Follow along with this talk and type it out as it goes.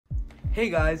Hey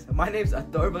guys, my name is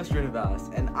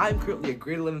Atharva and I'm currently a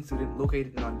grade 11 student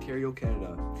located in Ontario,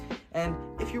 Canada. And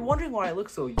if you're wondering why I look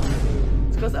so young,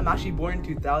 it's because I'm actually born in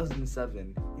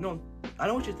 2007. I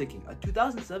know what you're thinking. A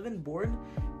 2007 born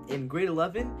in grade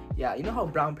 11? Yeah, you know how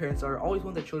brown parents are, always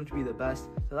want their children to be the best.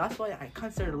 So that's why I kind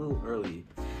of started a little early.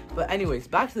 But anyways,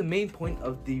 back to the main point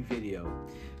of the video.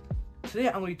 Today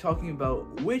I'm going to be talking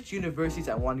about which universities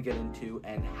I want to get into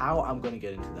and how I'm going to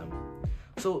get into them.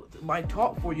 So my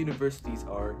top 4 universities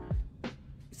are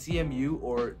CMU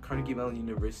or Carnegie Mellon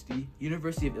University,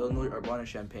 University of Illinois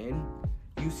Urbana-Champaign,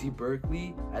 UC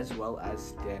Berkeley, as well as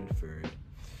Stanford.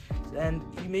 And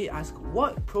you may ask,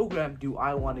 what program do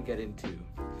I want to get into?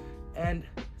 And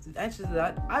the answer to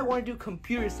that, I want to do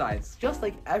computer science, just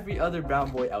like every other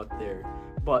brown boy out there.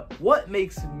 But what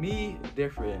makes me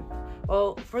different?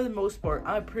 Well, for the most part,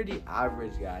 I'm a pretty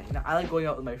average guy. I like going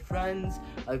out with my friends,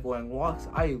 I like going on walks,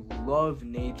 I love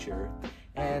nature.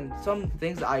 And some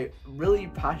things that I'm really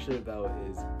passionate about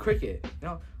is cricket.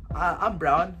 I'm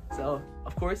brown, so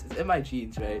of course it's in my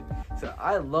genes, right? So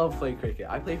I love playing cricket.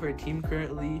 I play for a team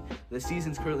currently, the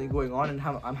season's currently going on, and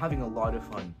I'm having a lot of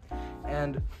fun.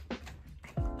 And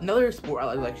another sport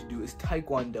I like to do is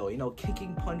taekwondo.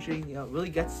 Kicking, punching, really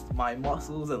gets my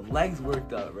muscles and legs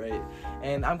worked up, right?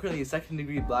 And I'm currently a 2nd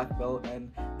degree black belt,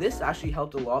 and this actually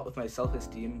helped a lot with my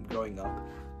self-esteem growing up,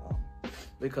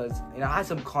 because I had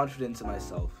some confidence in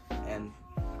myself. And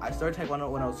I started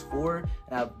taekwondo when I was 4,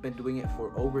 and I've been doing it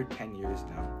for over 10 years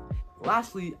now.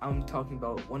 Lastly, I'm talking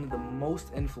about one of the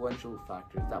most influential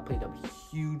factors that played a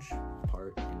huge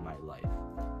part in my life: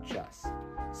 chess.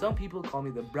 Some people call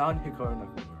me the brown Hikaru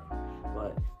Nakamura,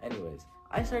 but anyways,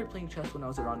 I started playing chess when I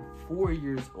was around 4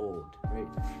 years old, right?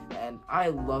 And I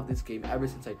love this game ever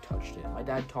since I touched it. My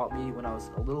dad taught me when I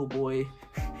was a little boy,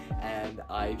 and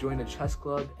I joined a chess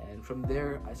club, and from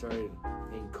there I started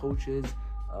being coaches.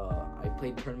 I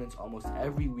played tournaments almost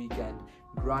every weekend,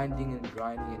 grinding.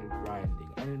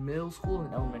 And in middle school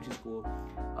and elementary school,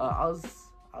 I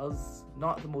was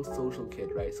not the most social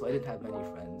kid, right? So I didn't have many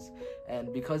friends.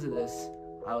 And because of this,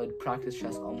 I would practice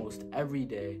chess almost every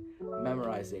day,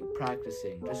 memorizing,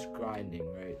 practicing, just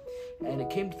grinding, right? And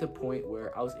it came to the point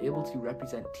where I was able to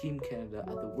represent Team Canada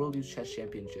at the World Youth Chess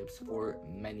Championships for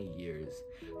many years.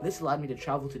 This allowed me to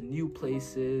travel to new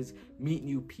places, meet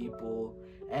new people,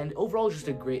 and overall just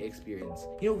a great experience.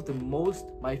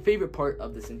 My favorite part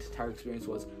of this entire experience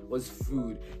was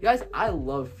food. You guys, I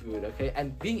love food, okay?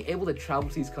 And being able to travel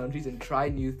to these countries and try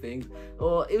new things,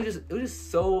 it was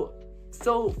just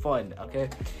so fun, okay?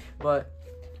 But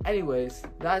anyways,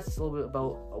 that's a little bit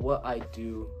about what I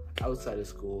do outside of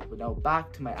school. But now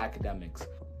back to my academics.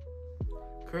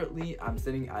 Currently, I'm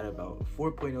sitting at about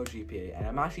 4.0 GPA, and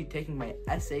I'm actually taking my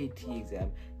SAT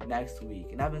exam next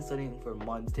week. And I've been studying for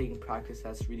months, taking practice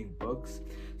tests, reading books.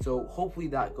 So hopefully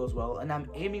that goes well. And I'm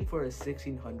aiming for a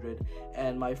 1600.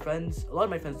 And a lot of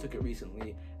my friends took it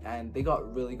recently, and they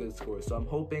got really good scores. So I'm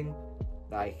hoping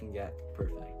that I can get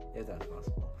perfect, if that's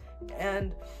possible.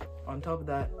 And on top of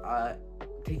that,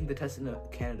 taking the test in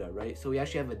Canada, right? So we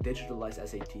actually have a digitalized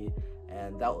SAT,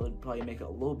 and that would probably make it a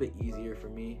little bit easier for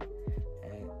me.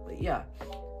 But yeah,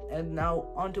 and now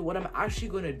on to what I'm actually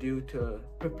going to do to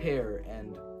prepare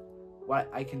and what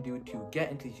I can do to get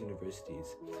into these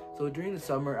universities. So during the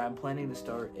summer, I'm planning to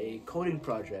start a coding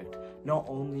project, not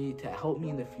only to help me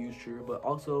in the future, but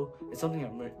also it's something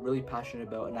I'm really passionate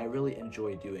about and I really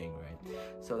enjoy doing, right?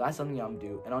 So that's something I'm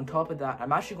doing. And on top of that,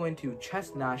 I'm actually going to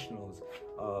Chess Nationals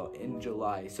in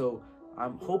July. So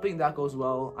I'm hoping that goes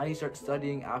well. I need to start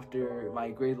studying after my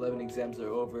grade 11 exams are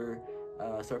over.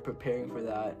 Start preparing for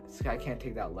that. I can't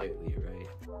take that lightly, right?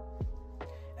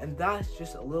 And that's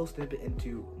just a little snippet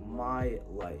into my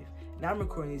life. Now I'm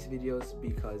recording these videos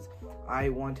because I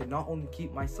want to not only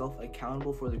keep myself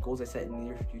accountable for the goals I set in the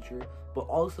near future, but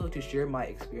also to share my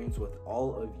experience with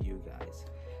all of you guys.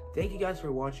 Thank you guys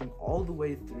for watching all the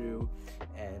way through,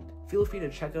 and feel free to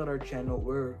check out our channel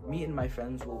where me and my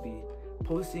friends will be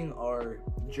posting our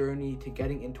journey to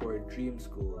getting into our dream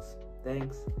schools.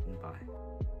 Thanks, and bye.